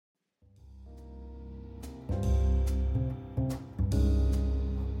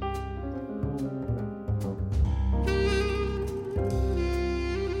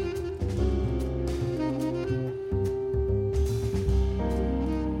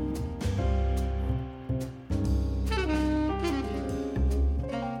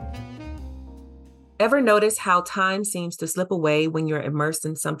Ever notice how time seems to slip away when you're immersed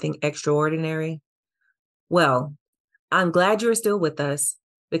in something extraordinary? Well, I'm glad you're still with us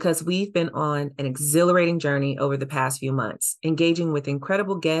because we've been on an exhilarating journey over the past few months, engaging with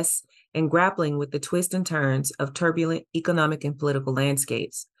incredible guests and grappling with the twists and turns of turbulent economic and political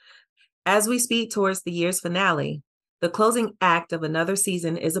landscapes. As we speed towards the year's finale, the closing act of another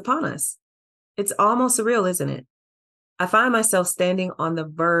season is upon us. It's almost surreal, isn't it? I find myself standing on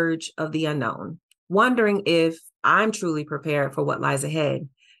the verge of the unknown, wondering if I'm truly prepared for what lies ahead.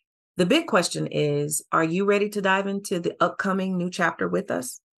 The big question is, are you ready to dive into the upcoming new chapter with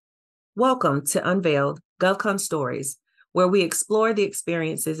us? Welcome to Unveiled GovCon Stories, where we explore the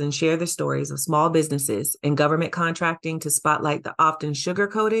experiences and share the stories of small businesses and government contracting to spotlight the often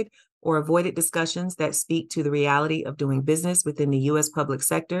sugar-coated or avoided discussions that speak to the reality of doing business within the U.S. public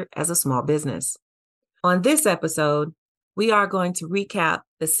sector as a small business. On this episode, we are going to recap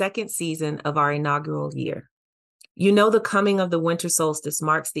the second season of our inaugural year. You know, the coming of the winter solstice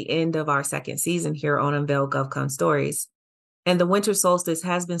marks the end of our second season here on Unveiled GovCon Stories. And the winter solstice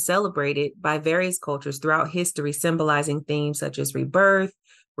has been celebrated by various cultures throughout history, symbolizing themes such as rebirth,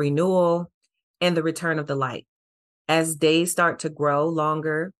 renewal, and the return of the light. As days start to grow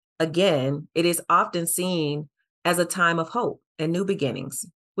longer, again, it is often seen as a time of hope and new beginnings,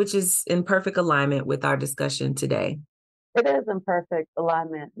 which is in perfect alignment with our discussion today. It is in perfect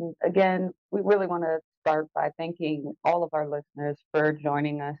alignment. And again, we really want to start by thanking all of our listeners for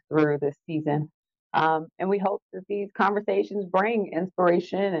joining us through this season. And we hope that these conversations bring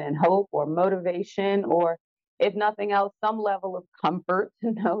inspiration and hope or motivation, or if nothing else, some level of comfort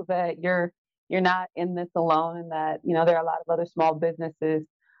to know that you're not in this alone, and that there are a lot of other small businesses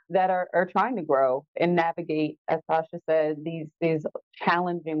that are trying to grow and navigate, as Tasha said, these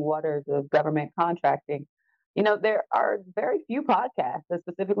challenging waters of government contracting. There are very few podcasts that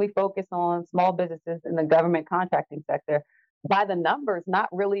specifically focus on small businesses in the government contracting sector. By the numbers, not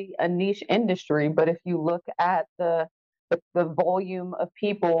really a niche industry, but if you look at the volume of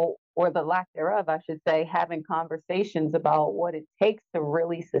people, or the lack thereof, I should say, having conversations about what it takes to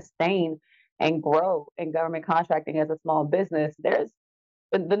really sustain and grow in government contracting as a small business, the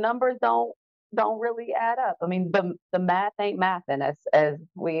numbers don't really add up. I mean, the math ain't mathing, as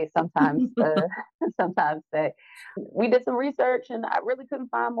we sometimes sometimes say. We did some research, and I really couldn't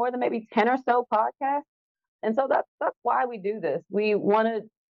find more than maybe 10 or so podcasts. And so that's why we do this. We want to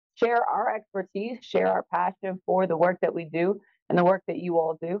share our expertise, share our passion for the work that we do and the work that you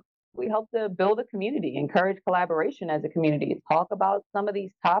all do. We hope to build a community, encourage collaboration as a community, talk about some of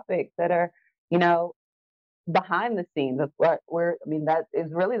these topics that are, behind the scenes of that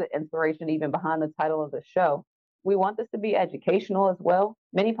is really the inspiration even behind the title of the show. We want this to be educational as well.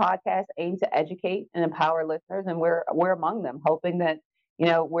 Many podcasts aim to educate and empower listeners, and we're among them, hoping that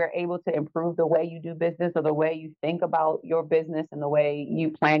we're able to improve the way you do business, or the way you think about your business, and the way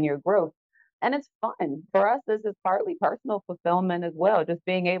you plan your growth. And it's fun for us. This is partly personal fulfillment as well, just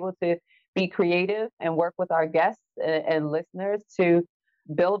being able to be creative and work with our guests and listeners to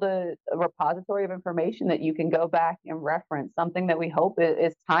build a repository of information that you can go back and reference, something that we hope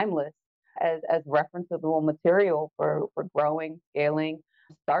is timeless as referenceable material for growing, scaling,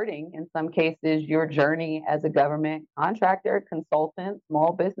 starting, in some cases, your journey as a government contractor, consultant,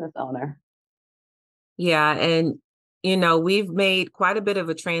 small business owner. Yeah. And, we've made quite a bit of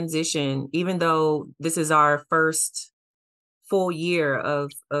a transition, even though this is our first full year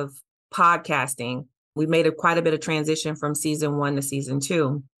of podcasting. We made quite a bit of transition from season 1 to season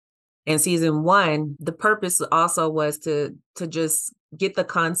 2. And season 1, the purpose also was to just get the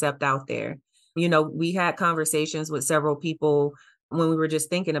concept out there. We had conversations with several people when we were just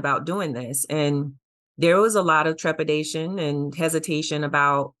thinking about doing this. And there was a lot of trepidation and hesitation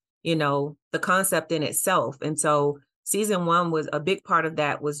about, the concept in itself. And so season 1 was a big part of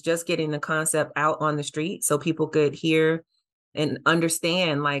that, was just getting the concept out on the street so people could hear and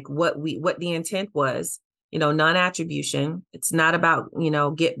understand like what the intent was, non-attribution. It's not about,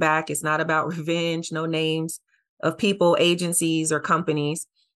 get back. It's not about revenge, no names of people, agencies, or companies.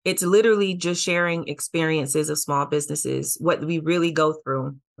 It's literally just sharing experiences of small businesses, what we really go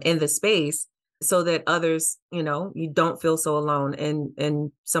through in the space, so that others, you don't feel so alone.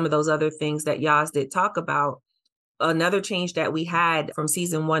 And some of those other things that Yas did talk about. Another change that we had from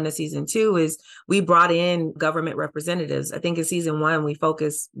season 1 to season 2 is we brought in government representatives. I think in season 1, we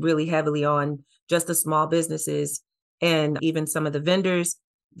focused really heavily on just the small businesses and even some of the vendors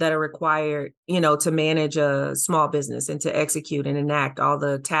that are required, to manage a small business and to execute and enact all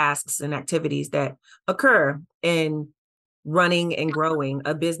the tasks and activities that occur in running and growing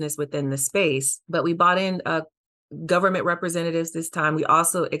a business within the space. But we brought in government representatives this time. We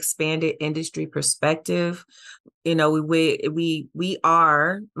also expanded industry perspective. You know, we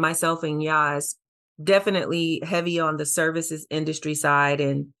are, myself and Yas, definitely heavy on the services industry side,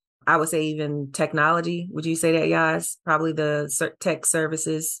 and I would say even technology. Would you say that, Yas? Probably the tech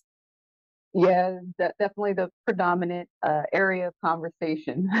services. Yeah, definitely the predominant area of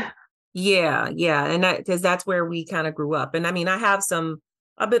conversation. Yeah, and that because that's where we kind of grew up. And I mean, I have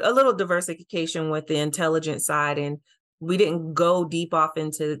a little diversification with the intelligence side, and we didn't go deep off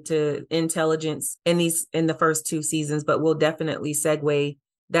into intelligence in the first two seasons, but we'll definitely segue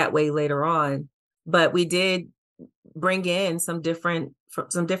that way later on. But we did bring in some different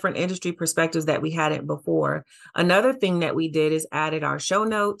industry perspectives that we hadn't before. Another thing that we did is added our show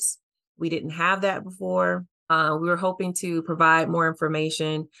notes. We didn't have that before. We were hoping to provide more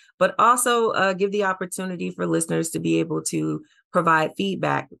information, but also give the opportunity for listeners to be able to provide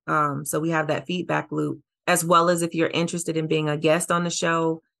feedback. So we have that feedback loop, as well as if you're interested in being a guest on the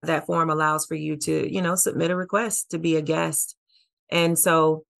show, that form allows for you to, submit a request to be a guest. And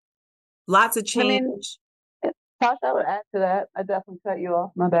so lots of I mean, change. Tasha, I would add to that. I definitely cut you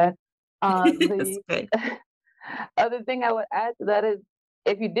off. My bad. That's The okay. other thing I would add to that is,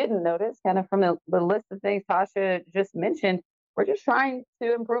 if you didn't notice, kind of from the list of things Tasha just mentioned, we're just trying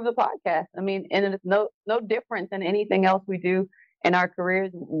to improve the podcast. I mean, and it's no different than anything else we do in our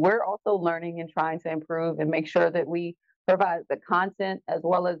careers. We're also learning and trying to improve and make sure that we provide the content as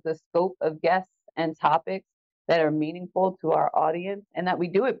well as the scope of guests and topics that are meaningful to our audience, and that we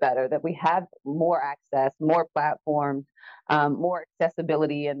do it better, that we have more access, more platforms, more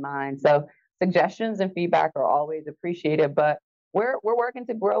accessibility in mind. So suggestions and feedback are always appreciated, but we're working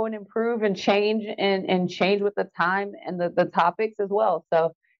to grow and improve and change and change with the time and the topics as well.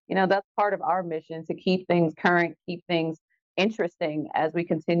 So, that's part of our mission, to keep things current, keep things interesting as we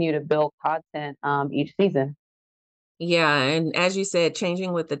continue to build content each season. Yeah, and as you said,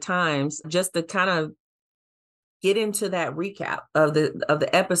 changing with the times, just to kind of get into that recap of the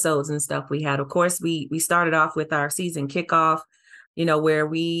episodes and stuff we had. Of course, we started off with our season kickoff, where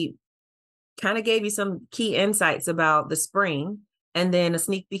we kind of gave you some key insights about the spring, and then a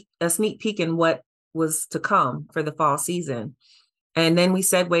sneak peek in what was to come for the fall season. And then we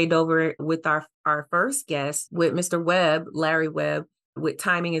segued over with our first guest, with Mr. Webb, Larry Webb, with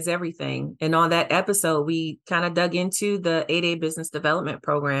Timing is Everything. And on that episode, we kind of dug into the 8A Business Development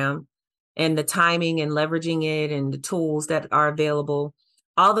Program and the timing and leveraging it and the tools that are available,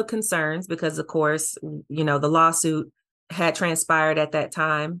 all the concerns, because of course, the lawsuit had transpired at that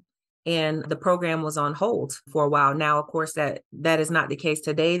time and the program was on hold for a while. Now, of course, that is not the case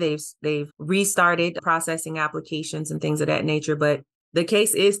today. They've restarted processing applications and things of that nature, but the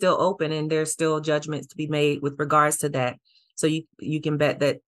case is still open and there's still judgments to be made with regards to that. So you can bet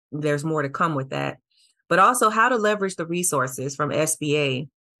that there's more to come with that. But also how to leverage the resources from SBA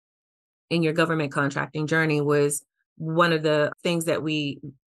in your government contracting journey was one of the things that we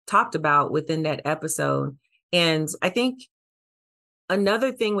talked about within that episode. And I think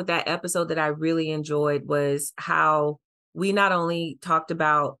another thing with that episode that I really enjoyed was how we not only talked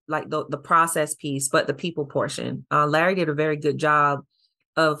about like the process piece, but the people portion. Larry did a very good job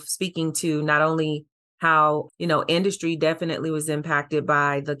of speaking to not only how, industry definitely was impacted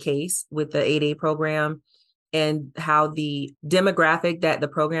by the case with the 8A program, and how the demographic that the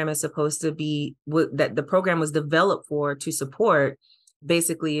program is supposed to be, that the program was developed for to support,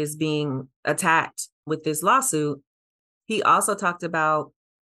 basically is being attacked with this lawsuit. He also talked about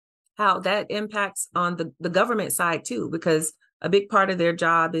how that impacts on the government side too, because a big part of their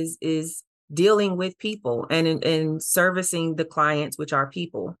job is dealing with people and in servicing the clients, which are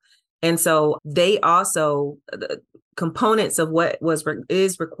people. And so they also, components of what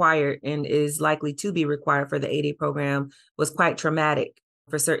is required and is likely to be required for the 8A program was quite traumatic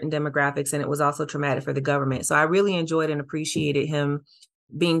for certain demographics, and it was also traumatic for the government. So I really enjoyed and appreciated him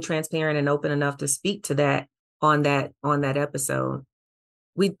being transparent and open enough to speak to that on that episode.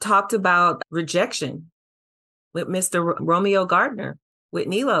 We talked about rejection with Mr. Romeo Gardner with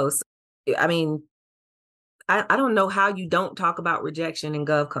Nilos. I mean, I don't know how you don't talk about rejection in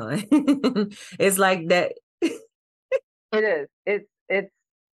GovCon. It's like that. It is. It's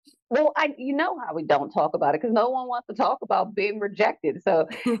well, you know how we don't talk about it, because no one wants to talk about being rejected. So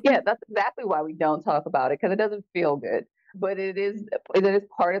yeah, that's exactly why we don't talk about it, because it doesn't feel good. But it is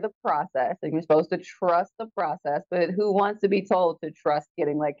part of the process, and you're supposed to trust the process. But who wants to be told to trust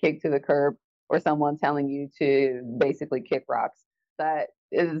getting like kicked to the curb, or someone telling you to basically kick rocks? That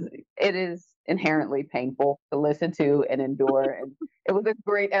is it is inherently painful to listen to and endure. And it was a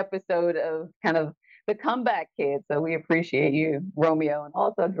great episode of kind of the comeback kid. So we appreciate you, Romeo, and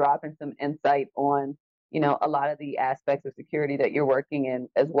also dropping some insight on a lot of the aspects of security that you're working in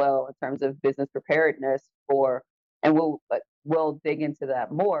as well in terms of business preparedness for, and we'll dig into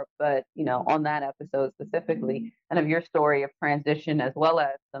that more, but on that episode specifically, kind of your story of transition as well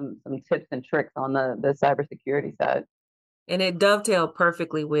as some tips and tricks on the cybersecurity side. And it dovetailed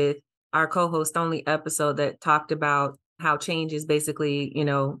perfectly with our co-host only episode that talked about how change is basically,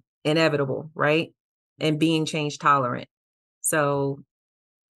 inevitable, right? And being change tolerant. So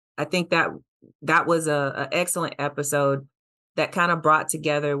I think that was a excellent episode that kind of brought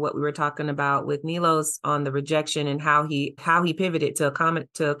together what we were talking about with Nilos on the rejection and how he pivoted to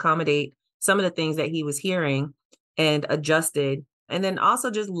accommodate some of the things that he was hearing and adjusted, and then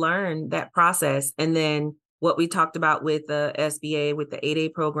also just learn that process. And then what we talked about with the SBA, with the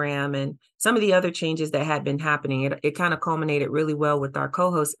 8A program, and some of the other changes that had been happening. It kind of culminated really well with our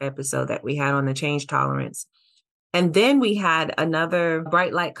co-host episode that we had on the change tolerance. And then we had another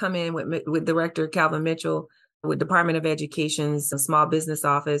bright light come in with Director Calvin Mitchell with Department of Education's Small Business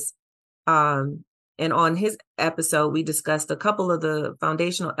Office. And on his episode, we discussed a couple of the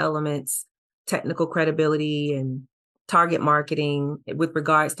foundational elements, technical credibility and target marketing with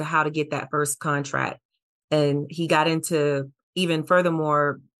regards to how to get that first contract. And he got into even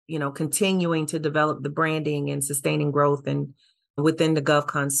furthermore, continuing to develop the branding and sustaining growth and within the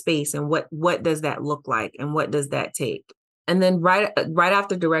GovCon space, and what does that look like and what does that take. And then right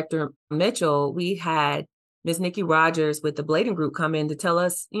after Director Mitchell, we had Ms. Nikki Rogers with the Bladen Group come in to tell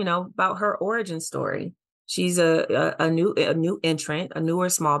us, about her origin story. She's a new entrant, a newer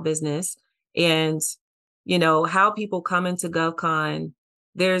small business, and how people come into GovCon.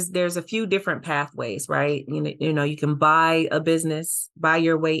 There's a few different pathways, right? You can buy a business, buy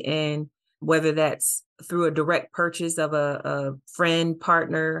your way in, whether that's through a direct purchase of a friend,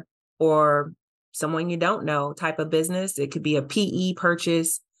 partner, or someone you don't know type of business. It could be a PE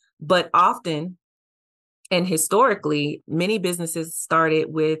purchase, but often and historically, many businesses started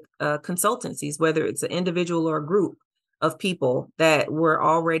with consultancies, whether it's an individual or a group of people that were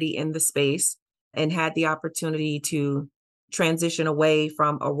already in the space and had the opportunity to transition away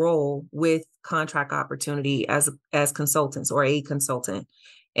from a role with contract opportunity as consultants or a consultant.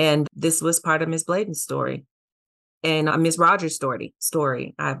 And this was part of Ms. Bladen's story and Ms. Rogers'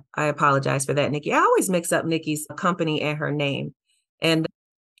 story. I apologize for that, Nikki. I always mix up Nikki's company and her name. And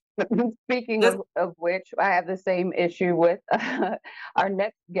Speaking of which, I have the same issue with our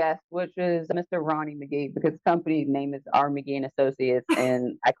next guest, which is Mr. Ronnie McGee, because his company name is R. McGee and Associates,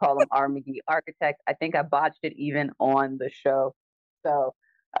 and I call him R. McGee Architect. I think I botched it even on the show. So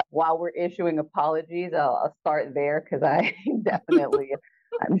while we're issuing apologies, I'll start there because I definitely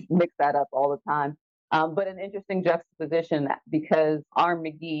I mix that up all the time. But an interesting juxtaposition because R.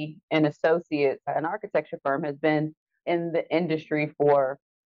 McGee and Associates, an architecture firm, has been in the industry for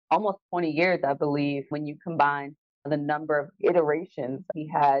almost 20 years, I believe, when you combine the number of iterations he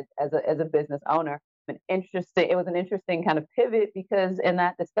had as a business owner. It was an interesting kind of pivot because in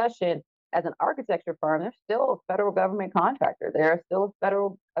that discussion, as an architecture firm, they're still a federal government contractor. They're still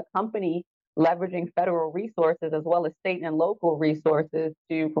a company leveraging federal resources as well as state and local resources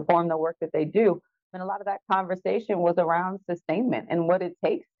to perform the work that they do. And a lot of that conversation was around sustainment and what it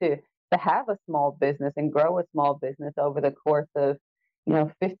takes to have a small business and grow a small business over the course of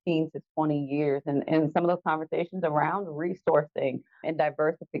 15 to 20 years, and some of those conversations around resourcing and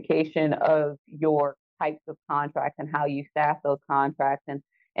diversification of your types of contracts and how you staff those contracts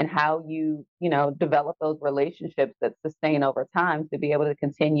and how develop those relationships that sustain over time to be able to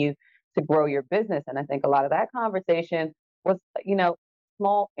continue to grow your business. And I think a lot of that conversation was,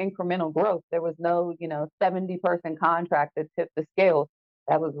 small incremental growth. There was no, 70-person contract that tipped the scales.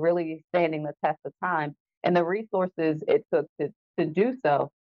 That was really standing the test of time and the resources it took to do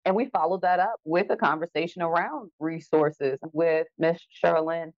so. And we followed that up with a conversation around resources with Miss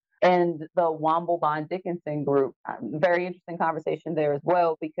Sherlyn and the Womble Bond Dickinson group. Very interesting conversation there as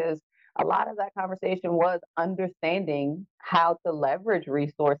well, because a lot of that conversation was understanding how to leverage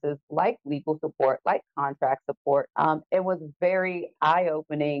resources like legal support, like contract support. It was very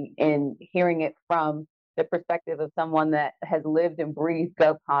eye-opening in hearing it from the perspective of someone that has lived and breathed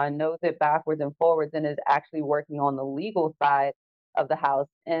GovCon, knows it backwards and forwards, and is actually working on the legal side of the house.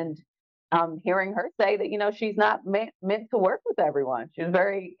 And hearing her say that, she's not meant to work with everyone. She was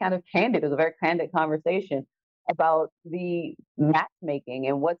very kind of candid. It was a very candid conversation about the matchmaking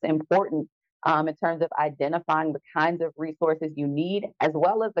and what's important in terms of identifying the kinds of resources you need, as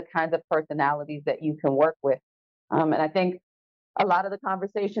well as the kinds of personalities that you can work with. And I think a lot of the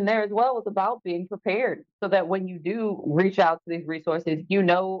conversation there as well was about being prepared so that when you do reach out to these resources, you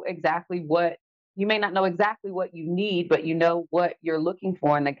know exactly what you may not know exactly what you need, but you know what you're looking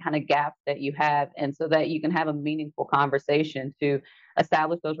for and the kind of gaps that you have. And so that you can have a meaningful conversation to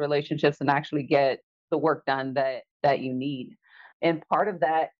establish those relationships and actually get the work done that you need. And part of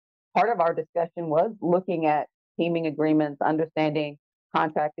our discussion was looking at teaming agreements, understanding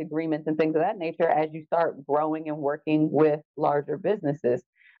contract agreements and things of that nature as you start growing and working with larger businesses.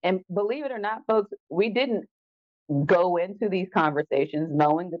 And believe it or not, folks, we didn't go into these conversations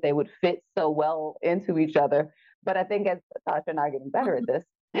knowing that they would fit so well into each other. But I think as Tasha and I are getting better at this,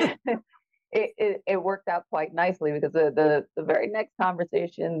 it worked out quite nicely because the very next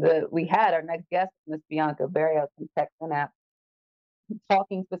conversation that we had, our next guest, Miss Bianca Barrios from Texan,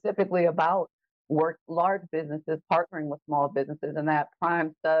 talking specifically about work large businesses partnering with small businesses and that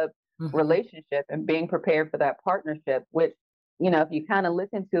prime sub Mhm. relationship and being prepared for that partnership, which, if you kind of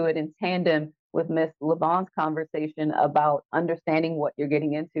listen to it in tandem with Miss Levon's conversation about understanding what you're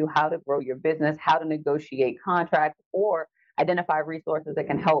getting into, how to grow your business, how to negotiate contracts or identify resources that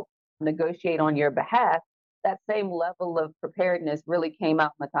can help negotiate on your behalf, that same level of preparedness really came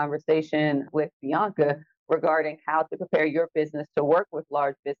out in the conversation with Bianca regarding how to prepare your business to work with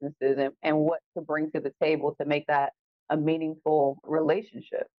large businesses and what to bring to the table to make that a meaningful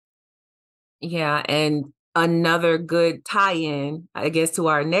relationship. Yeah. And another good tie in, I guess, to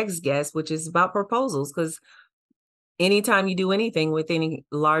our next guest, which is about proposals. Because anytime you do anything with any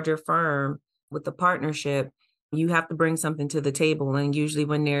larger firm with the partnership, you have to bring something to the table. And usually,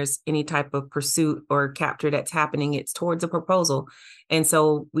 when there's any type of pursuit or capture that's happening, it's towards a proposal. And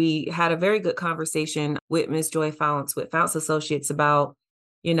so, we had a very good conversation with Ms. Joy Founts with Founts Associates about,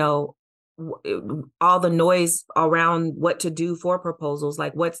 you know, all the noise around what to do for proposals,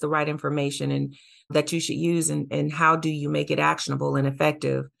 like what's the right information and that you should use, and how do you make it actionable and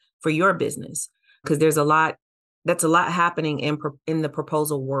effective for your business? Because there's a lot that's a lot happening in the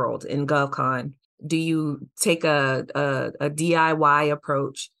proposal world in GovCon. Do you take a DIY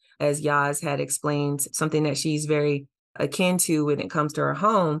approach, as Yaz had explained, something that she's very akin to when it comes to her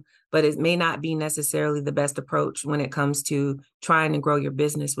home, but it may not be necessarily the best approach when it comes to trying to grow your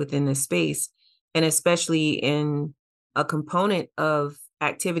business within this space, and especially in a component of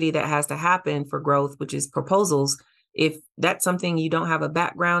activity that has to happen for growth, which is proposals. If that's something you don't have a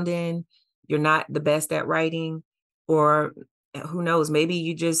background in, you're not the best at writing, or who knows, maybe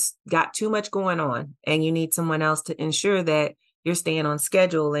you just got too much going on and you need someone else to ensure that you're staying on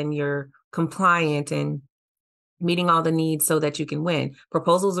schedule and you're compliant and meeting all the needs so that you can win.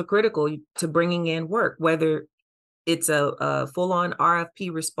 Proposals are critical to bringing in work, whether it's a full-on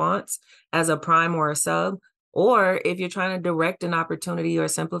RFP response as a prime or a sub, or if you're trying to direct an opportunity or a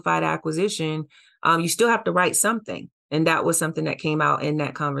simplified acquisition, you still have to write something. And that was something that came out in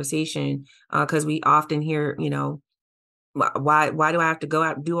that conversation, because we often hear, why do I have to go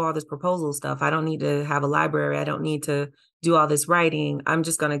out and do all this proposal stuff? I don't need to have a library. I don't need to do all this writing. I'm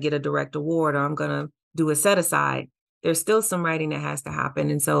just going to get a direct award, or I'm going to do a set aside. There's still some writing that has to happen.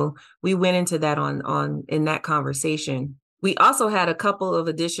 And so we went into that on in that conversation. We also had a couple of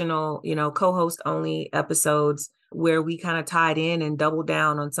additional, co-host only episodes where we kind of tied in and doubled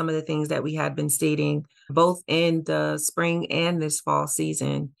down on some of the things that we had been stating both in the spring and this fall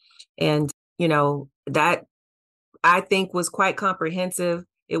season. And, that I think was quite comprehensive.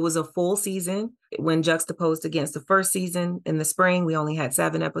 It was a full season when juxtaposed against the first season in the spring. We only had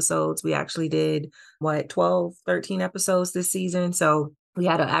 7 episodes. We actually did 12, 13 episodes this season. So we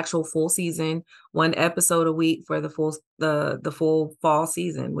had an actual full season, 1 episode a week for the full fall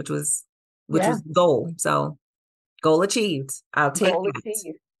season, which was Yeah, the goal. So goal achieved. I'll take goal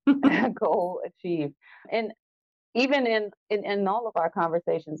achieved. that. Goal achieved. And even in all of our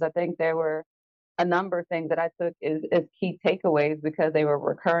conversations, I think there were a number of things that I took as key takeaways because they were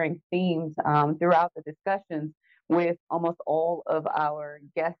recurring themes throughout the discussions with almost all of our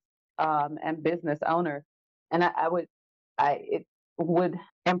guests and business owners. And it would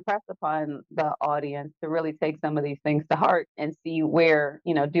impress upon the audience to really take some of these things to heart and see where,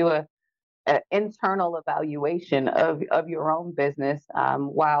 do a internal evaluation of your own business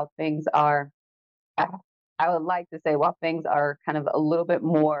while things are I I would like to say while things are kind of a little bit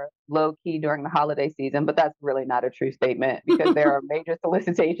more low key during the holiday season, but that's really not a true statement because there are major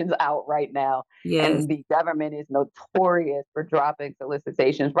solicitations out right now, Yes. and the government is notorious for dropping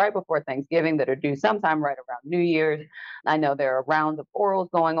solicitations right before Thanksgiving that are due sometime right around New Year's. I know there are rounds of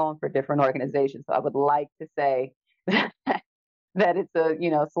orals going on for different organizations, so I would like to say that it's a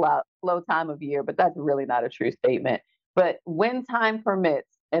slow time of year, but that's really not a true statement. But when time permits,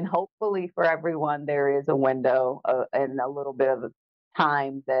 and hopefully for everyone there is a window and a little bit of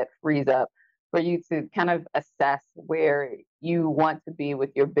time that frees up. for you to kind of assess where you want to be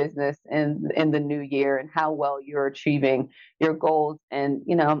with your business in the new year and how well you're achieving your goals, and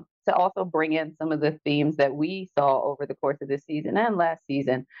to also bring in some of the themes that we saw over the course of this season and last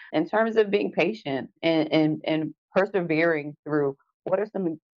season in terms of being patient and persevering through what are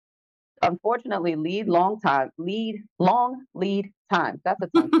some unfortunately lead long lead times. That's a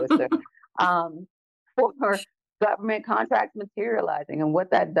tongue twister. Um, for government contracts materializing and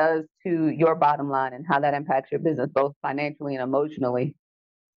what that does to your bottom line and how that impacts your business both financially and emotionally.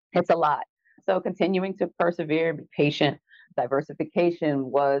 It's a lot. So continuing to persevere, be patient. Diversification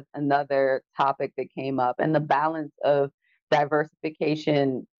was another topic that came up, and the balance of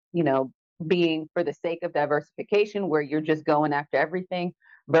diversification, being for the sake of diversification, where you're just going after everything,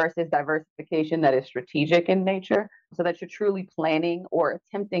 versus diversification that is strategic in nature, so that you're truly planning or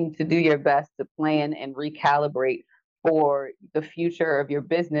attempting to do your best to plan and recalibrate for the future of your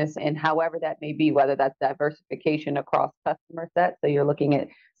business and however that may be, whether that's diversification across customer sets. So you're looking at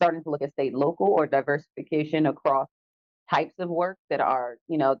starting to look at state, local, or diversification across types of work that are,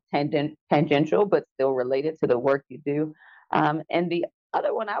 tangential but still related to the work you do. And the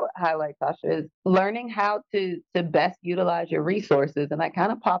other one I would highlight, Tasha, is learning how to best utilize your resources, and that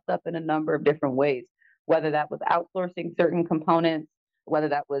kind of popped up in a number of different ways. Whether that was outsourcing certain components, whether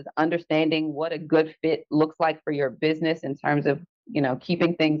that was understanding what a good fit looks like for your business in terms of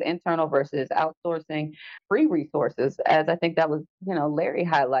keeping things internal versus outsourcing, free resources, as I think that was Larry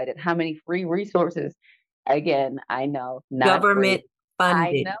highlighted how many free resources. Again, I know, not Government free.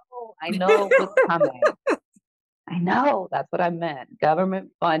 funded. I know what's coming. I know, that's what I meant. Government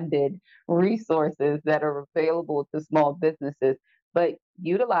funded resources that are available to small businesses, but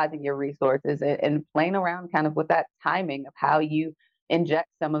utilizing your resources and playing around kind of with that timing of how you inject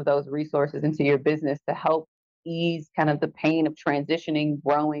some of those resources into your business to help ease kind of the pain of transitioning,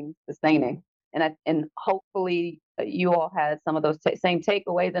 growing, sustaining. And hopefully you all had some of those same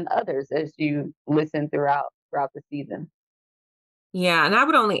takeaways and others as you listen throughout the season. Yeah, and I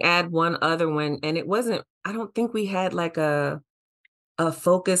would only add one other one, and it wasn't, I don't think we had like a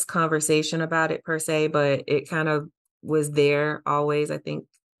focused conversation about it per se, but it kind of was there always, I think,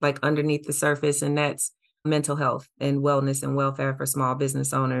 like underneath the surface, and that's mental health and wellness and welfare for small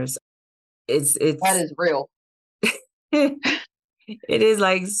business owners. That It's is real. it is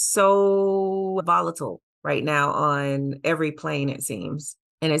like so volatile right now on every plane, it seems.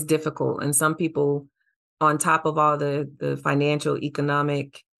 And it's difficult. And some people, on top of all the financial,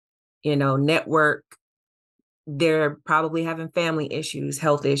 economic, network, they're probably having family issues,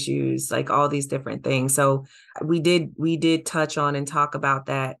 health issues, like all these different things. So we did touch on and talk about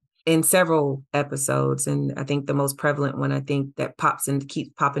that in several episodes. And I think the most prevalent one, I think that keeps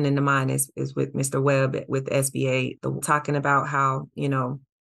popping into mind is with Mr. Webb with SBA, talking about how,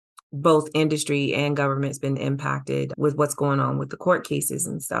 both industry and government's been impacted with what's going on with the court cases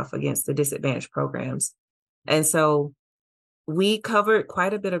and stuff against the disadvantaged programs. And so we covered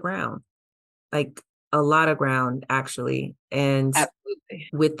quite a bit of ground, like a lot of ground, actually. And Absolutely.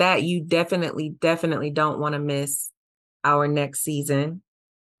 with that, you definitely don't want to miss our next season.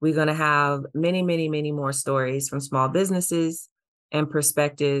 We're going to have many, many, many more stories from small businesses and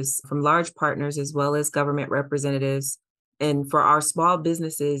perspectives from large partners as well as government representatives. And for our small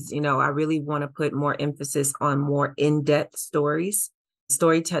businesses, I really want to put more emphasis on more in-depth stories.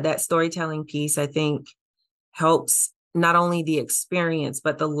 That storytelling piece, I think, helps not only the experience,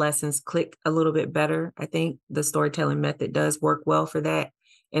 but the lessons click a little bit better. I think the storytelling method does work well for that.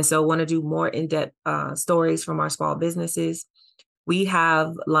 And so I want to do more in-depth stories from our small businesses. We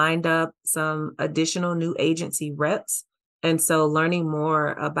have lined up some additional new agency reps. And so learning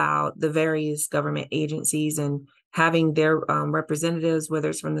more about the various government agencies and having their representatives, whether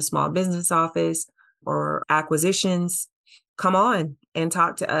it's from the small business office or acquisitions, come on and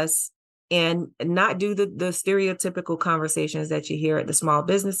talk to us and not do the stereotypical conversations that you hear at the small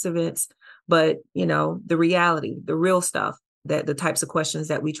business events, but, the reality, the real stuff, that the types of questions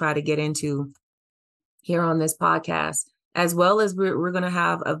that we try to get into here on this podcast, as well as we're going to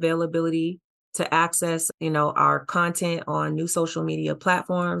have availability to access, our content on new social media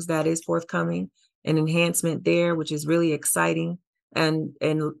platforms. That is forthcoming, an enhancement there, which is really exciting. And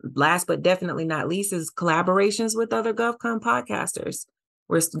last but definitely not least is collaborations with other GovCon podcasters.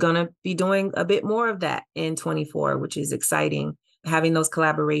 We're going to be doing a bit more of that in 24, which is exciting, having those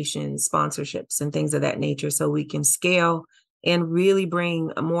collaborations, sponsorships, and things of that nature so we can scale and really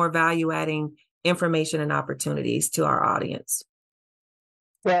bring more value-adding information and opportunities to our audience.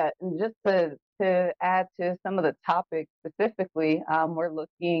 Yeah, and just to add to some of the topics specifically, we're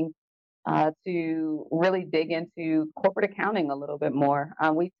looking to really dig into corporate accounting a little bit more.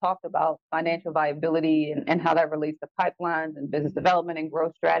 We talked about financial viability and how that relates to pipelines and business development and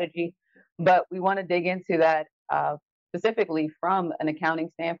growth strategy, but we want to dig into that specifically from an accounting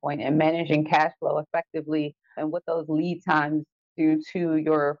standpoint and managing cash flow effectively and what those lead times do to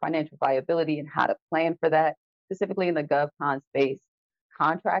your financial viability and how to plan for that, specifically in the GovCon space.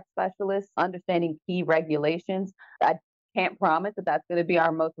 Contract specialists, understanding key regulations. I can't promise that that's going to be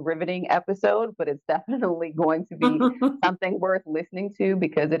our most riveting episode, but it's definitely going to be something worth listening to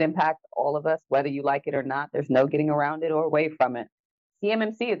because it impacts all of us, whether you like it or not. There's no getting around it or away from it.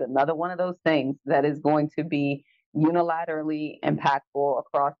 CMMC is another one of those things that is going to be unilaterally impactful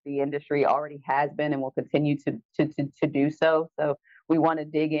across the industry, already has been and will continue to do so. So we want to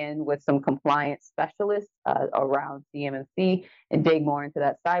dig in with some compliance specialists around CMMC and dig more into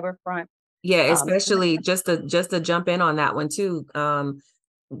that cyber front. Yeah, especially just to jump in on that one too.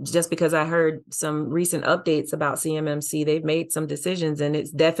 Just because I heard some recent updates about CMMC, they've made some decisions and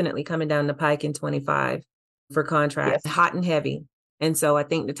it's definitely coming down the pike in 25 for contracts, Yes. hot and heavy. And so I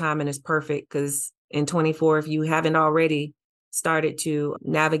think the timing is perfect because in 24, if you haven't already started to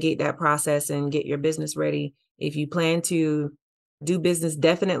navigate that process and get your business ready, if you plan to do business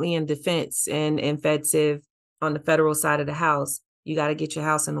definitely in defense and FedCiv on the federal side of the house, you got to get your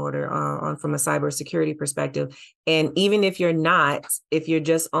house in order on from a cybersecurity perspective. And even if you're not, if you're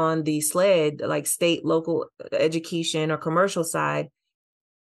just on the SLED, like state, local education or commercial side,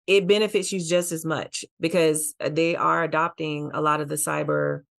 it benefits you just as much because they are adopting a lot of the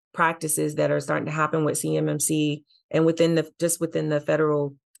cyber practices that are starting to happen with CMMC and within the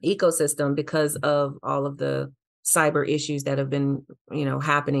federal ecosystem because of all of the cyber issues that have been,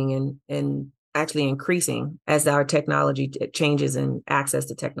 happening and actually increasing as our technology changes and access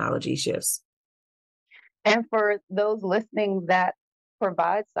to technology shifts. And for those listening that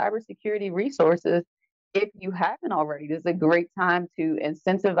provide cybersecurity resources, if you haven't already, this is a great time to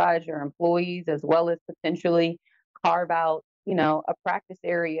incentivize your employees as well as potentially carve out, a practice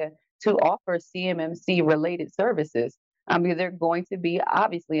area to offer CMMC related services. Because there's going to be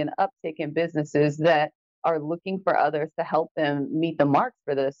obviously an uptick in businesses that are looking for others to help them meet the marks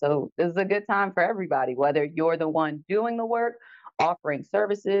for this. So this is a good time for everybody, whether you're the one doing the work, offering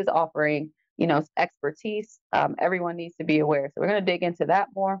services, offering expertise. Everyone needs to be aware. So we're going to dig into that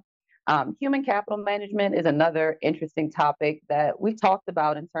more. Human capital management is another interesting topic that we talked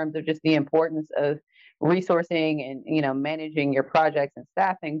about in terms of just the importance of resourcing and managing your projects and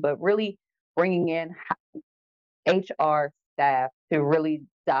staffing, but really bringing in HR staff to really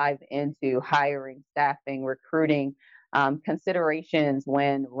dive into hiring, staffing, recruiting, considerations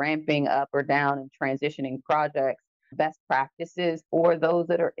when ramping up or down and transitioning projects, best practices for those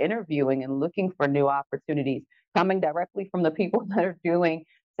that are interviewing and looking for new opportunities, coming directly from the people that are doing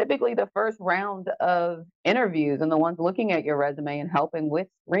typically the first round of interviews and the ones looking at your resume and helping with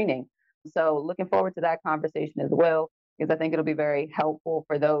screening. So looking forward to that conversation as well, because I think it'll be very helpful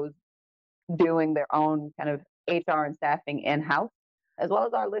for those doing their own kind of HR and staffing in-house, as well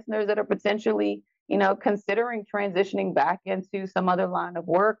as our listeners that are potentially, considering transitioning back into some other line of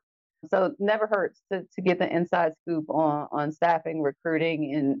work. So it never hurts to get the inside scoop on staffing,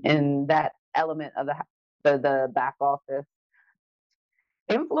 recruiting, and that element of the back office.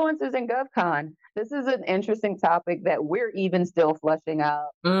 Influences in GovCon. This is an interesting topic that we're even still fleshing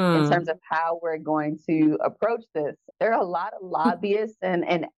out in terms of how we're going to approach this. There are a lot of lobbyists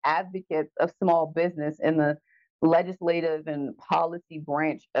and advocates of small business in the legislative and policy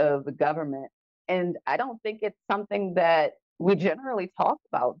branch of the government. And I don't think it's something that we generally talk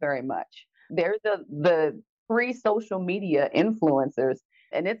about very much. They're the pre-social media influencers,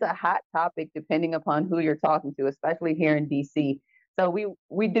 and it's a hot topic depending upon who you're talking to, especially here in DC. So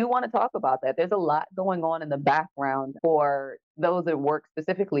we do want to talk about that. There's a lot going on in the background for those that work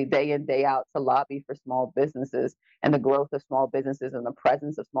specifically day in, day out to lobby for small businesses and the growth of small businesses and the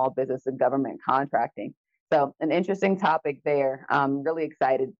presence of small business and government contracting. So an interesting topic there. I'm really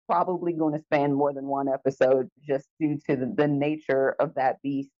excited. Probably going to span more than one episode just due to the nature of that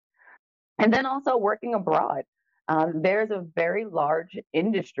beast. And then also working abroad. There's a very large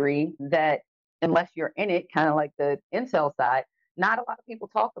industry that, unless you're in it, kind of like the Intel side, not a lot of people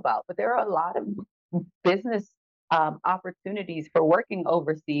talk about, but there are a lot of business opportunities for working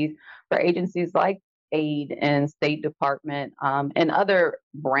overseas for agencies like aid and State Department and other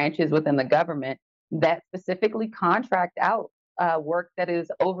branches within the government that specifically contract out work that is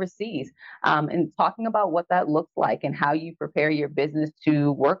overseas, and talking about what that looks like and how you prepare your business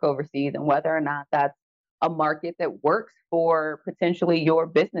to work overseas and whether or not that's a market that works for potentially your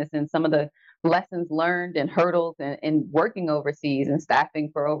business and some of the lessons learned and hurdles in working overseas and staffing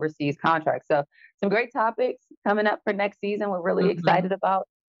for overseas contracts. So some great topics coming up for next season. We're really excited Mhm. about.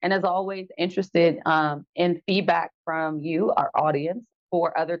 And as always, interested in feedback from you, our audience,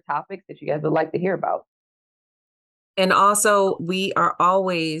 for other topics that you guys would like to hear about. And also, we are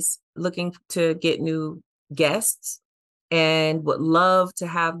always looking to get new guests and would love to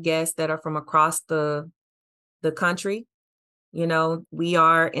have guests that are from across the country. You know, we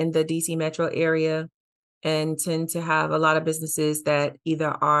are in the DC metro area and tend to have a lot of businesses that either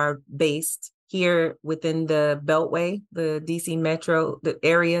are based here within the Beltway, the DC metro, the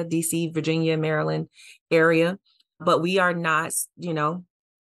area, DC, Virginia, Maryland area, but we are not, you know,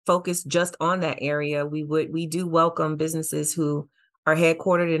 focused just on that area. We do welcome businesses who are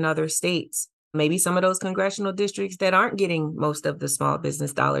headquartered in other states, maybe some of those congressional districts that aren't getting most of the small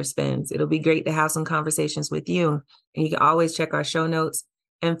business dollar spends. It'll be great to have some conversations with you. And you can always check our show notes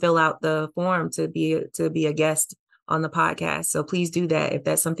and fill out the form to be a guest on the podcast. So please do that if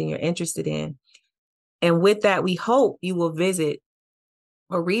that's something you're interested in. And with that, we hope you will visit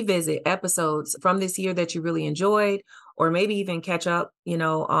or revisit episodes from this year that you really enjoyed, or maybe even catch up, you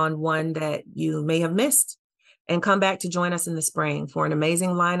know, on one that you may have missed, and come back to join us in the spring for an amazing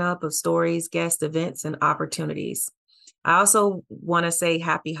lineup of stories, guest events, and opportunities. I also want to say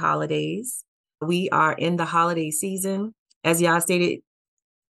happy holidays. We are in the holiday season. As y'all stated,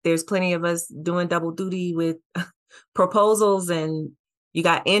 there's plenty of us doing double duty with proposals, and you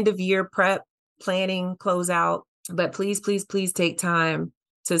got end of year prep, planning, closeout. But please, please, please take time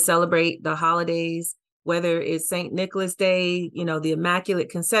to celebrate the holidays, whether it's St. Nicholas Day, you know, the Immaculate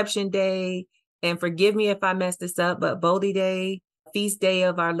Conception Day, and forgive me if I mess this up, but Bodhi Day, Feast Day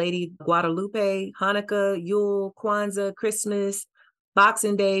of Our Lady Guadalupe, Hanukkah, Yule, Kwanzaa, Christmas,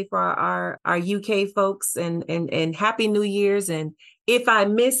 Boxing Day for our UK folks, and Happy New Year's. And if I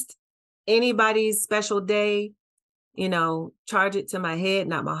missed anybody's special day, you know, charge it to my head,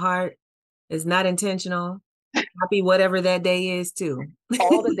 not my heart. It's not intentional. Happy whatever that day is too.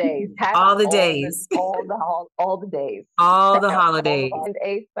 All the days, All the all days, all the days, all the holidays. and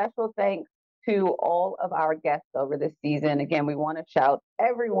a special thanks to all of our guests over this season. Again, we want to shout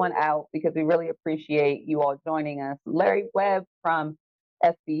everyone out because we really appreciate you all joining us. Larry Webb from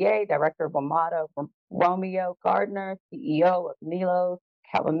SBA, Director of WMATA, from Romeo Gardner, CEO of Nilos,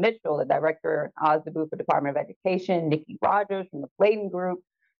 Kevin Mitchell, the Director of OSDBU for Department of Education, Nikki Rogers from the Clayton Group,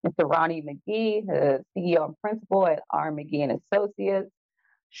 Mr. Ronnie McGee, the CEO and principal at R. McGee and Associates,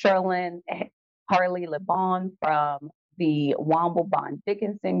 Sherlyn Harley LeBon from the Womble Bond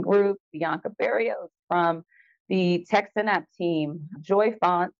Dickinson Group, Bianca Barrios from the Texan App team, Joy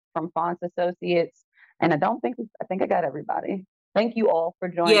Font from Fonts Associates, and I think I got everybody. Thank you all for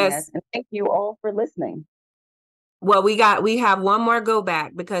joining us, Yes. and thank you all for listening. Well, we have one more go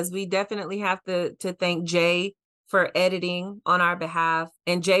back because we definitely have to thank Jay for editing on our behalf.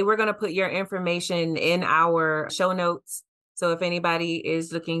 And Jay, we're going to put your information in our show notes. So if anybody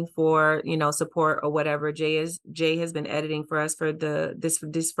is looking for, you know, support or whatever, Jay has been editing for us for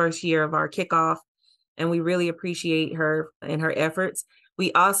this first year of our kickoff. And we really appreciate her and her efforts.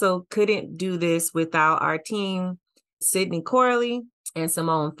 We also couldn't do this without our team, Sydney Corley and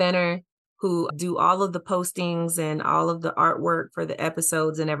Simone Fenner, who do all of the postings and all of the artwork for the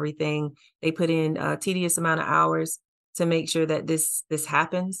episodes and everything. They put in a tedious amount of hours to make sure that this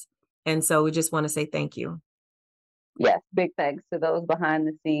happens. And so we just want to say thank you. Yes, big thanks to those behind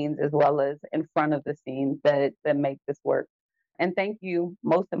the scenes as well as in front of the scenes that make this work. And thank you,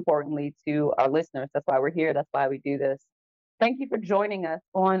 most importantly, to our listeners. That's why we're here. That's why we do this. Thank you for joining us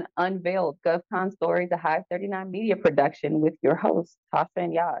on Unveiled, GovCon Stories, a Hive 39 media production with your hosts, Tasha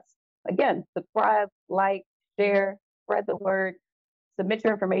and Yas. Again, subscribe, like, share, spread the word, submit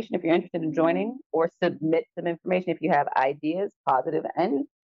your information if you're interested in joining, or submit some information if you have ideas, positive and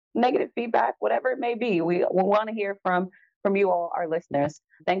negative feedback, whatever it may be. We want to hear from you all, our listeners.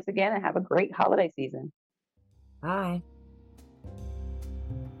 Thanks again, and have a great holiday season. Bye.